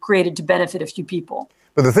created to benefit a few people.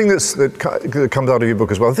 But the thing that comes out of your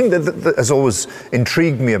book as well, I think that has always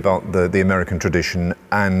intrigued me about the American tradition,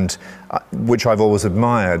 and which I've always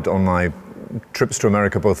admired on my trips to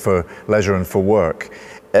America both for leisure and for work.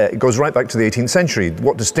 It goes right back to the 18th century.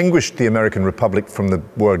 What distinguished the American Republic from the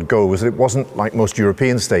word go was that it wasn't like most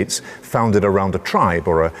European states founded around a tribe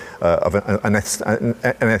or an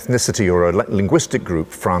ethnicity or a linguistic group,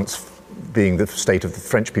 France being the state of the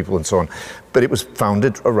French people and so on, but it was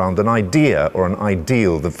founded around an idea or an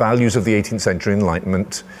ideal, the values of the 18th century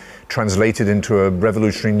Enlightenment translated into a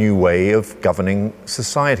revolutionary new way of governing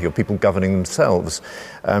society, or people governing themselves.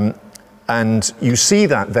 And you see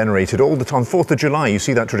that venerated all the time. 4th of July, you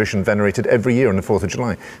see that tradition venerated every year on the 4th of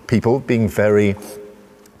July. People being very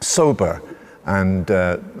sober and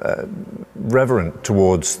reverent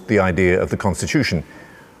towards the idea of the Constitution.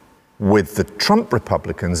 With the Trump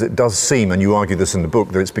Republicans, it does seem, and you argue this in the book,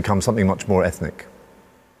 that it's become something much more ethnic.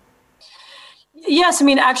 Yes, I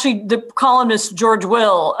mean, actually, the columnist George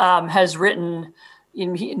Will has written,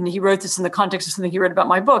 and he wrote this in the context of something he wrote about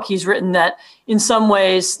my book. He's written that in some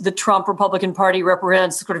ways, the Trump Republican Party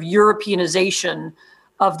represents the sort of Europeanization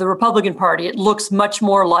of the Republican Party. It looks much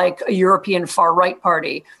more like a European far-right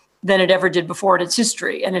party than it ever did before in its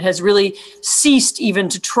history. And it has really ceased even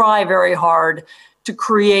to try very hard to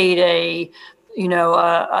create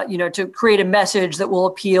to create a message that will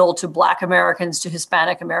appeal to Black Americans, to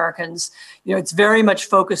Hispanic Americans. It's very much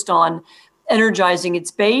focused on energizing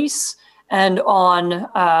its base and on,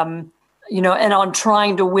 and on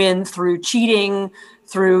trying to win through cheating,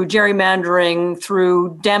 through gerrymandering,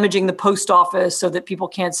 through damaging the post office so that people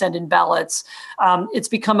can't send in ballots. It's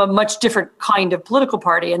become a much different kind of political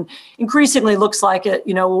party, and increasingly looks like it,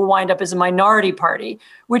 will wind up as a minority party,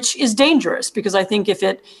 which is dangerous because I think if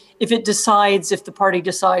the party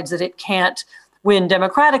decides that it can't win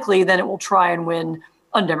democratically, then it will try and win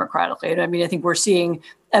undemocratically. And I mean, I think we're seeing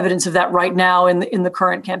evidence of that right now in the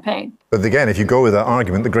current campaign. But again, if you go with that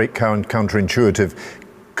argument, the great counterintuitive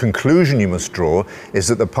conclusion you must draw is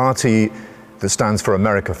that the party that stands for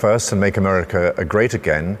America First and Make America Great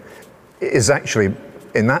Again is actually,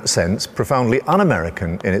 in that sense, profoundly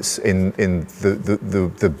un-American in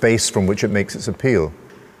the base from which it makes its appeal.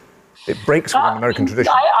 It breaks with American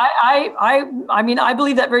tradition. I mean, I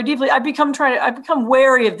believe that very deeply. I've become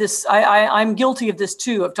wary of this. I'm guilty of this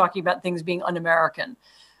too, of talking about things being un-American.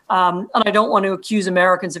 And I don't want to accuse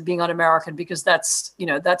Americans of being un-American because that's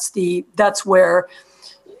the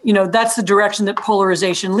direction that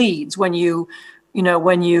polarization leads when you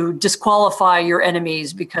disqualify your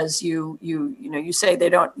enemies because you say they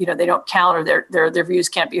don't count or their views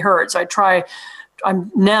can't be heard. So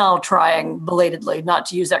I'm now trying belatedly not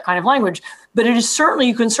to use that kind of language, but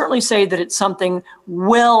you can certainly say that it's something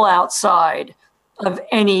well outside of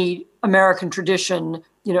any American tradition,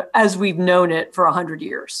 as we've known it for 100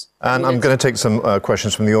 years. And I'm going to take some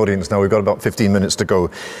questions from the audience now. We've got about 15 minutes to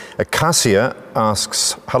go. Cassia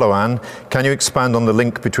asks, hello, Anne, can you expand on the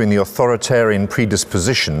link between the authoritarian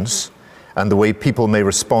predispositions and the way people may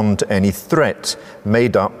respond to any threat,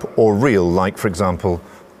 made up or real, like, for example,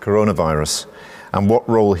 coronavirus? And what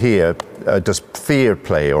role here does fear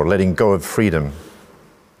play, or letting go of freedom?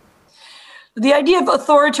 The idea of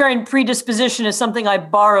authoritarian predisposition is something I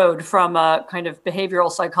borrowed from a kind of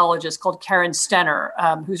behavioral psychologist called Karen Stenner,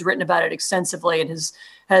 who's written about it extensively and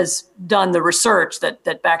has done the research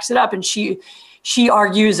that backs it up. And she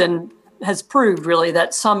argues and has proved really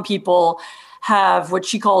that some people have what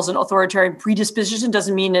she calls an authoritarian predisposition.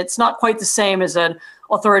 Doesn't mean it's not quite the same as an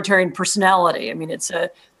authoritarian personality. I mean, it's a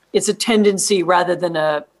tendency rather than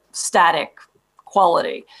a static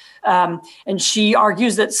quality. And she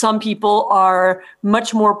argues that some people are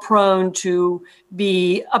much more prone to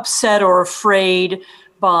be upset or afraid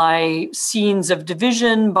by scenes of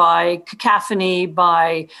division, by cacophony,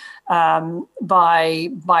 by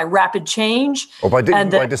rapid change. Or by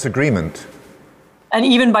disagreement. And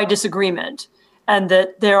even by disagreement. And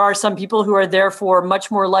that there are some people who are therefore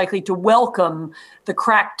much more likely to welcome the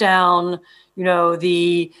crackdown,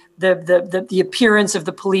 the appearance of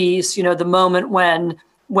the police, the moment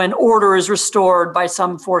when order is restored by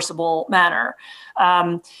some forcible manner.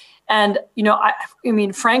 I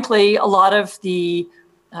mean, frankly, a lot of the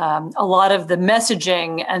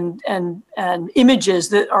messaging and images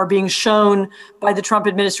that are being shown by the Trump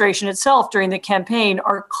administration itself during the campaign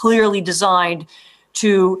are clearly designed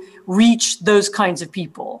to reach those kinds of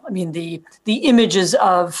people. I mean, the images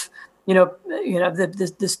of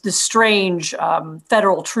the strange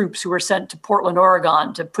federal troops who were sent to Portland,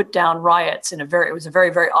 Oregon to put down riots it was a very,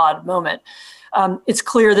 very odd moment. It's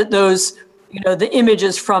clear that those, the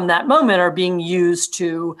images from that moment are being used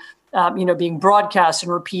to, being broadcast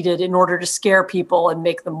and repeated in order to scare people and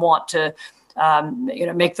make them want to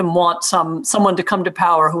make them want someone to come to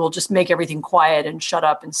power who will just make everything quiet and shut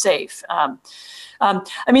up and safe. The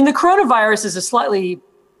coronavirus is a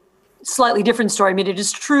slightly different story. I mean, it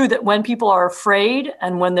is true that when people are afraid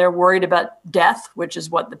and when they're worried about death, which is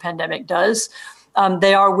what the pandemic does,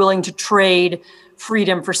 they are willing to trade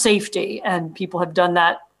freedom for safety, and people have done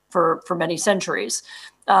that for many centuries.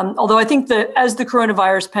 Although I think that as the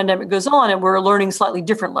coronavirus pandemic goes on, and we're learning slightly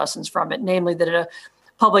different lessons from it, namely that a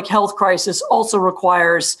public health crisis also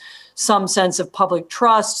requires some sense of public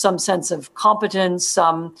trust, some sense of competence.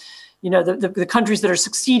 The countries that are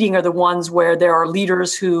succeeding are the ones where there are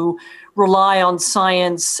leaders who rely on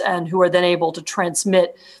science and who are then able to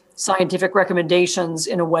transmit scientific recommendations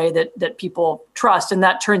in a way that people trust. And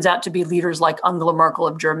that turns out to be leaders like Angela Merkel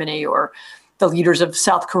of Germany, or the leaders of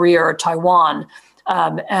South Korea or Taiwan.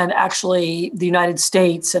 And actually, the United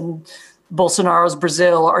States and Bolsonaro's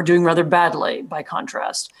Brazil are doing rather badly, by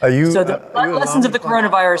contrast. So the lessons of the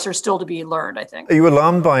coronavirus are still to be learned, I think. Are you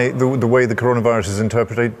alarmed by the way the coronavirus is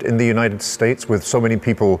interpreted in the United States, with so many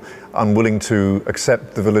people unwilling to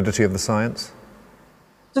accept the validity of the science?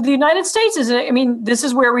 So the United States this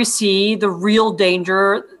is where we see the real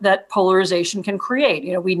danger that polarization can create.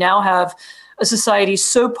 We now have a society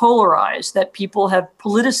so polarized that people have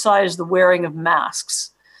politicized the wearing of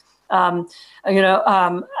masks. Wearing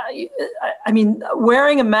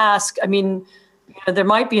a mask, there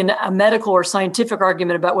might be a medical or scientific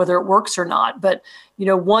argument about whether it works or not. But,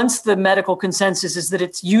 once the medical consensus is that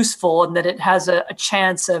it's useful and that it has a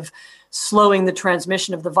chance of slowing the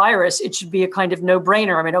transmission of the virus, it should be a kind of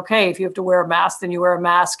no-brainer. Okay, if you have to wear a mask, then you wear a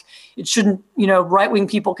mask. It shouldn't, right-wing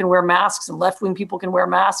people can wear masks and left-wing people can wear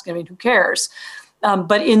masks. Who cares?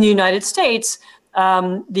 But in the United States,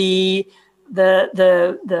 the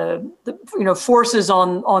forces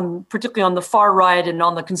on particularly on the far right and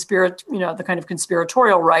on the the kind of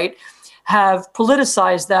conspiratorial right have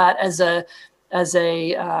politicized that as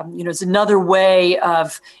another way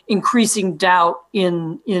of increasing doubt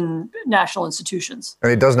in national institutions.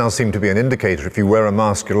 And it does now seem to be an indicator. If you wear a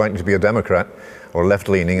mask, you're likely to be a Democrat or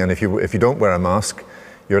left-leaning, and if you don't wear a mask,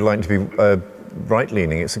 you're likely to be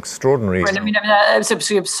right-leaning. It's extraordinary. Right. It's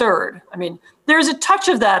absolutely absurd. There's a touch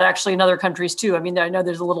of that actually in other countries too. I know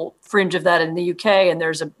there's a little fringe of that in the UK, and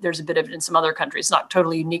there's a bit of it in some other countries. It's not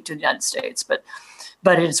totally unique to the United States, but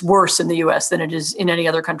it's worse in the US than it is in any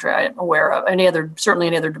other country I'm aware of, certainly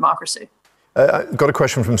any other democracy. I've got a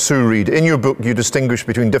question from Sue Reed. In your book, you distinguish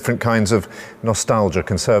between different kinds of nostalgia,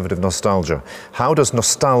 conservative nostalgia. How does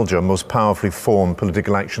nostalgia most powerfully form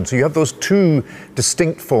political action? So you have those two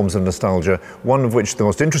distinct forms of nostalgia, one of which the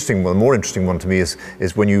more interesting one to me is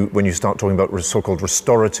when you start talking about so-called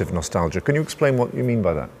restorative nostalgia. Can you explain what you mean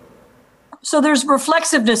by that? So there's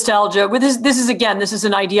reflexive nostalgia. This is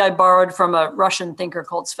an idea I borrowed from a Russian thinker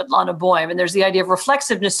called Svetlana Boym. And there's the idea of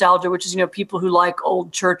reflexive nostalgia, which is, people who like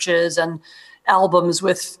old churches and albums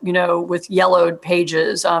with yellowed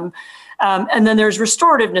pages. And then there's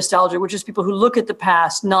restorative nostalgia, which is people who look at the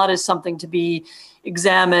past not as something to be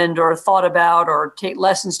examined or thought about or take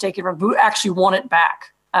lessons taken from, who actually want it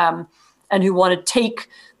back, and who want to take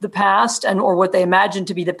the past or what they imagine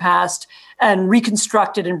to be the past and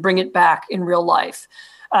reconstruct it and bring it back in real life.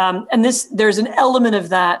 And there's an element of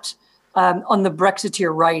that on the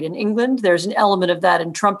Brexiteer right in England. There's an element of that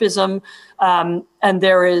in Trumpism, and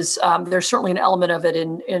there's certainly an element of it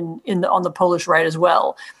on the Polish right as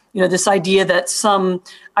well. This idea that some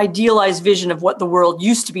idealized vision of what the world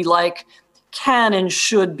used to be like can and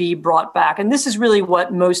should be brought back. And this is really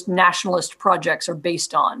what most nationalist projects are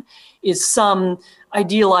based on, is some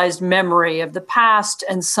idealized memory of the past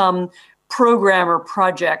and some program or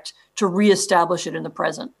project to reestablish it in the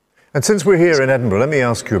present. And since we're here in Edinburgh, let me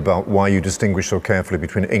ask you about why you distinguish so carefully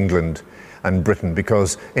between England and Britain,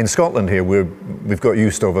 because in Scotland here, we've got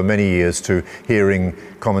used over many years to hearing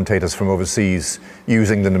commentators from overseas use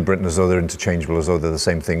England and Britain as though they're interchangeable, as though they're the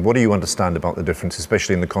same thing. What do you understand about the difference,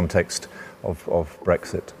 especially in the context of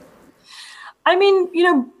Brexit?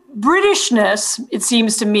 Britishness, it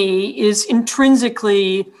seems to me, is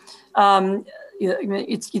intrinsically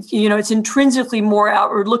it's intrinsically more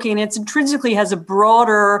outward looking. It's intrinsically has a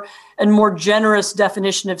broader and more generous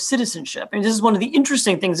definition of citizenship. This is one of the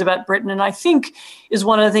interesting things about Britain, and I think is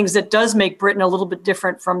one of the things that does make Britain a little bit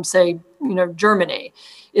different from, say, Germany,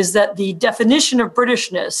 is that the definition of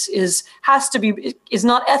Britishness is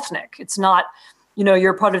not ethnic. It's not,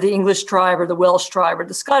 you're part of the English tribe or the Welsh tribe or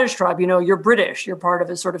the Scottish tribe. You're British. You're part of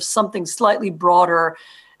a sort of something slightly broader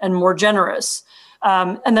and more generous.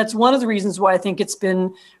 And that's one of the reasons why I think it's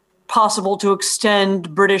been possible to extend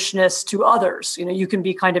Britishness to others. You can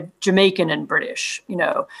be kind of Jamaican and British,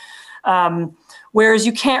 Whereas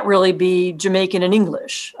you can't really be Jamaican and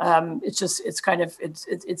English.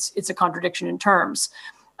 It's a contradiction in terms.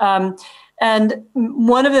 And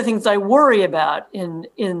one of the things I worry about in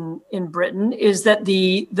Britain is that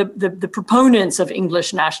the proponents of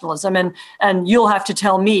English nationalism, and you'll have to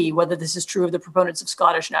tell me whether this is true of the proponents of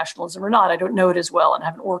Scottish nationalism or not. I don't know it as well, and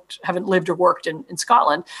haven't lived or worked in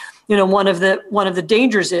Scotland. One of the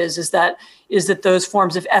dangers is that those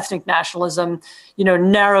forms of ethnic nationalism,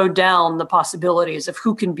 narrow down the possibilities of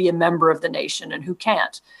who can be a member of the nation and who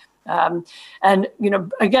can't.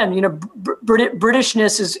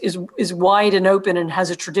 Britishness is wide and open and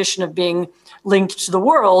has a tradition of being linked to the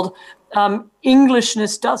world.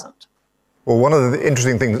 Englishness doesn't. Well, one of the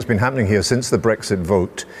interesting things that's been happening here since the Brexit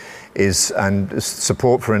vote and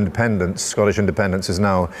support for independence, Scottish independence, is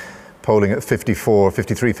now polling at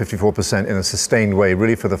 54% in a sustained way,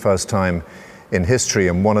 really for the first time in history.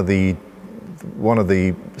 And one of the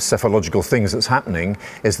psephological things that's happening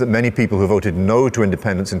is that many people who voted no to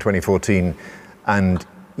independence in 2014 and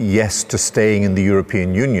yes to staying in the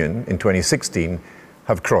European Union in 2016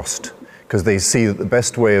 have crossed, because they see that the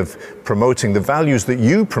best way of promoting the values that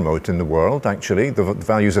you promote in the world, actually, the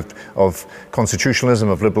values of constitutionalism,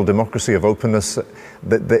 of liberal democracy, of openness,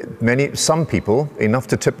 some people, enough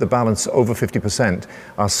to tip the balance over 50%,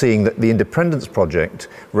 are seeing that the independence project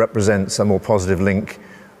represents a more positive link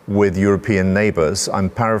with European neighbours. I'm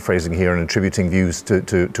paraphrasing here and attributing views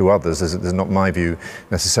to others. This is not my view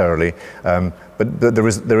necessarily, but there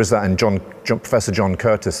is that, and Professor John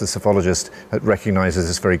Curtis, the psephologist, recognises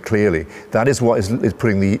this very clearly. That is what is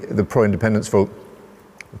putting the pro-independence vote,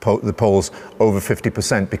 the polls over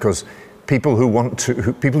 50%, because people who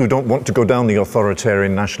don't want to go down the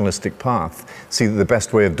authoritarian nationalistic path see that the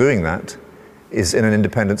best way of doing that is in an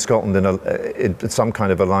independent Scotland, in some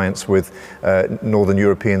kind of alliance with Northern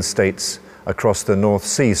European states across the North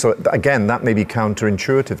Sea. So again, that may be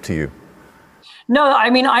counterintuitive to you. No, I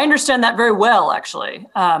mean, I understand that very well, actually.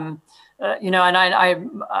 And in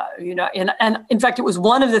fact, it was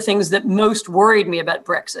one of the things that most worried me about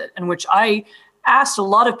Brexit, and which I asked a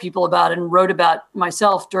lot of people about and wrote about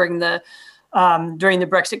myself during the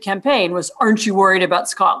Brexit campaign was, aren't you worried about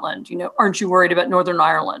Scotland? Aren't you worried about Northern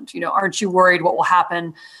Ireland? Aren't you worried what will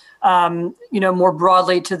happen, more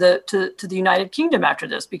broadly to the United Kingdom after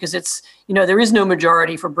this? Because it's, there is no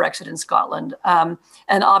majority for Brexit in Scotland. And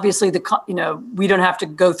obviously we don't have to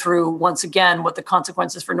go through once again what the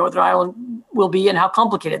consequences for Northern Ireland will be and how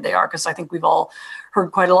complicated they are, because I think we've all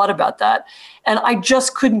heard quite a lot about that. And I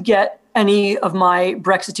just couldn't get any of my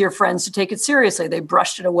Brexiteer friends to take it seriously. They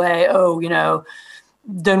brushed it away. Oh,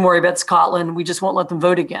 don't worry about Scotland. We just won't let them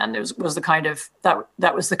vote again. It was the kind of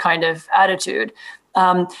attitude.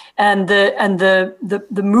 And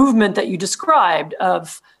the movement that you described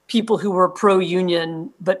of people who were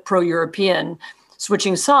pro-union but pro-European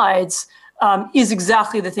switching sides is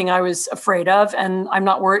exactly the thing I was afraid of, and I'm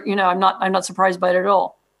not worried. I'm not surprised by it at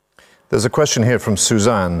all. There's a question here from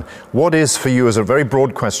Suzanne. What is for you, as a very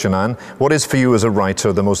broad question, Anne, what is for you as a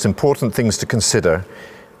writer the most important things to consider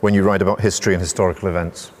when you write about history and historical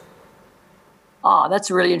events? That's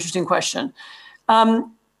a really interesting question.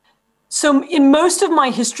 So in most of my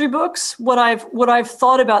history books, what I've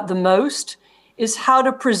thought about the most is how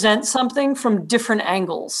to present something from different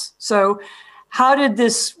angles. So how did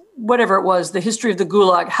this, whatever it was, the history of the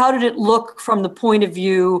Gulag, how did it look from the point of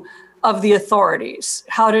view of the authorities?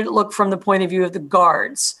 How did it look from the point of view of the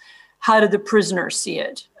guards? How did the prisoners see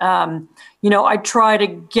it? I try to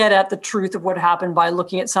get at the truth of what happened by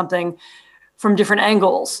looking at something from different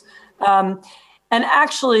angles. And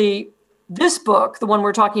actually, this book, the one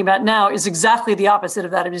we're talking about now, is exactly the opposite of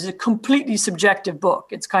that. It is a completely subjective book.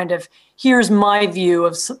 It's kind of, here's my view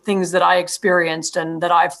of things that I experienced and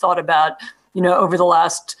that I've thought about, over the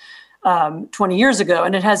last 20 years ago.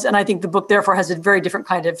 And I think the book therefore has a very different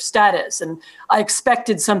kind of status. And I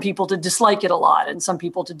expected some people to dislike it a lot and some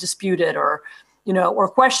people to dispute it or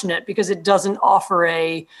question it, because it doesn't offer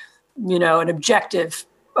an objective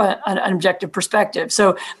perspective.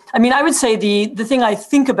 So, I would say the thing I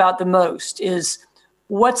think about the most is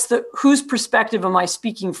whose perspective am I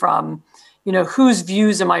speaking from? Whose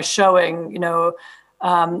views am I showing?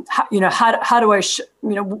 How do I,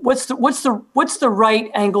 what's the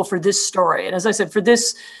right angle for this story? And as I said, for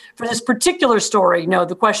this particular story,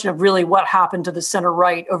 the question of really what happened to the center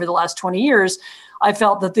right over the last 20 years, I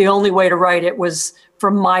felt that the only way to write it was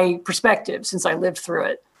from my perspective, since I lived through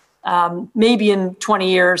it. Maybe in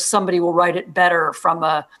 20 years, somebody will write it better from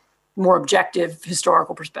a more objective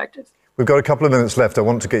historical perspective. We've got a couple of minutes left. I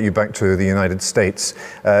want to get you back to the United States.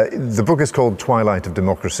 The book is called Twilight of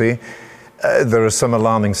Democracy. There is some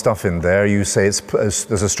alarming stuff in there. You say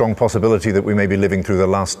there's a strong possibility that we may be living through the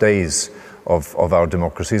last days of our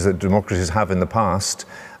democracies, that democracies have in the past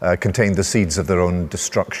contained the seeds of their own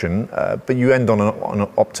destruction. But you end on an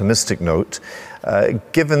optimistic note.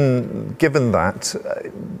 Given that,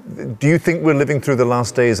 do you think we're living through the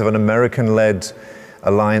last days of an American-led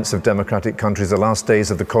alliance of democratic countries, the last days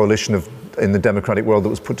of the coalition in the democratic world that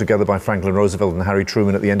was put together by Franklin Roosevelt and Harry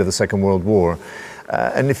Truman at the end of the Second World War?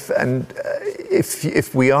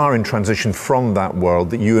 If we are in transition from that world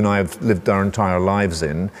that you and I have lived our entire lives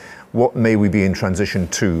in, what may we be in transition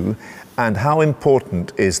to? And how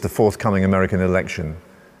important is the forthcoming American election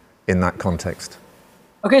in that context?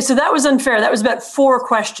 Okay, so that was unfair. That was about 4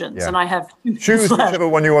 questions, and I have 2 Choose whichever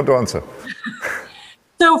one you want to answer.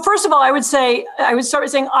 So first of all, I would start by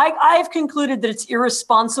saying I've concluded that it's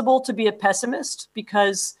irresponsible to be a pessimist,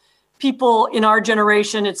 because people in our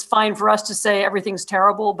generation, it's fine for us to say everything's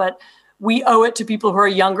terrible, but we owe it to people who are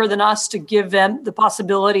younger than us to give them the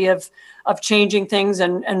possibility of changing things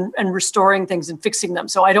and restoring things and fixing them.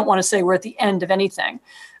 So I don't want to say we're at the end of anything.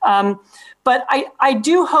 But I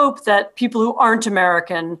do hope that people who aren't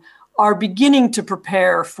American are beginning to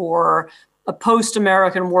prepare for a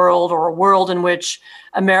post-American world, or a world in which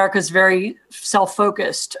America is very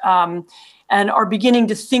self-focused, and are beginning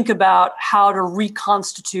to think about how to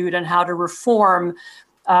reconstitute and how to reform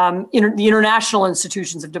the international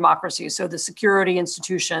institutions of democracy, so the security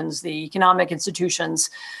institutions, the economic institutions,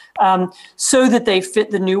 so that they fit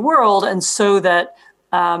the new world, and so that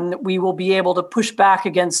we will be able to push back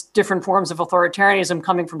against different forms of authoritarianism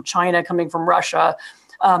coming from China, coming from Russia,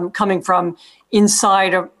 coming from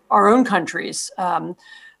inside of our own countries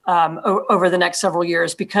over the next several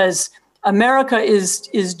years, because America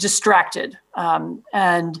is distracted,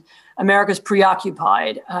 and America's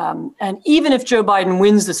preoccupied. And even if Joe Biden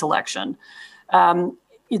wins this election,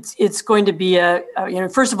 it's going to be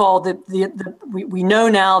first of all, we know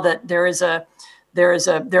now that there is a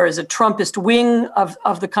Trumpist wing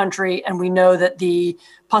of the country, and we know that the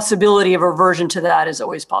possibility of reversion to that is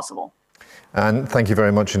always possible. And thank you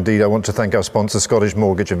very much indeed. I want to thank our sponsor, Scottish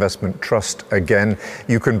Mortgage Investment Trust, again.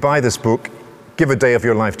 You can buy this book. Give a day of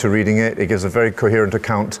your life to reading it. It gives a very coherent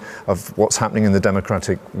account of what's happening in the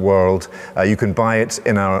democratic world. You can buy it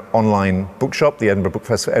in our online bookshop, the Edinburgh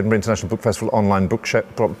International Book Festival online bookshop,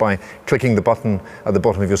 by clicking the button at the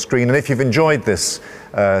bottom of your screen. And if you've enjoyed this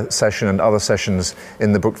session and other sessions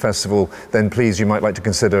in the book festival, then please, you might like to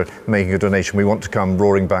consider making a donation. We want to come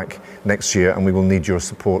roaring back next year, and we will need your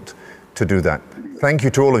support to do that. Thank you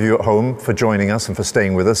to all of you at home for joining us and for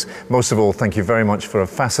staying with us. Most of all, thank you very much for a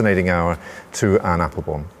fascinating hour to Anne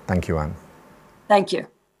Applebaum. Thank you, Anne. Thank you.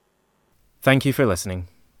 Thank you for listening.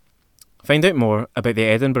 Find out more about the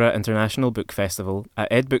Edinburgh International Book Festival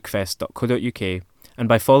at edbookfest.co.uk, and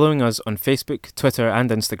by following us on Facebook, Twitter and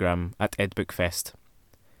Instagram at edbookfest.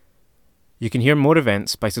 You can hear more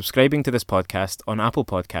events by subscribing to this podcast on Apple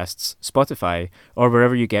Podcasts, Spotify, or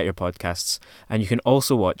wherever you get your podcasts, and you can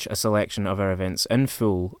also watch a selection of our events in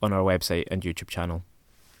full on our website and YouTube channel.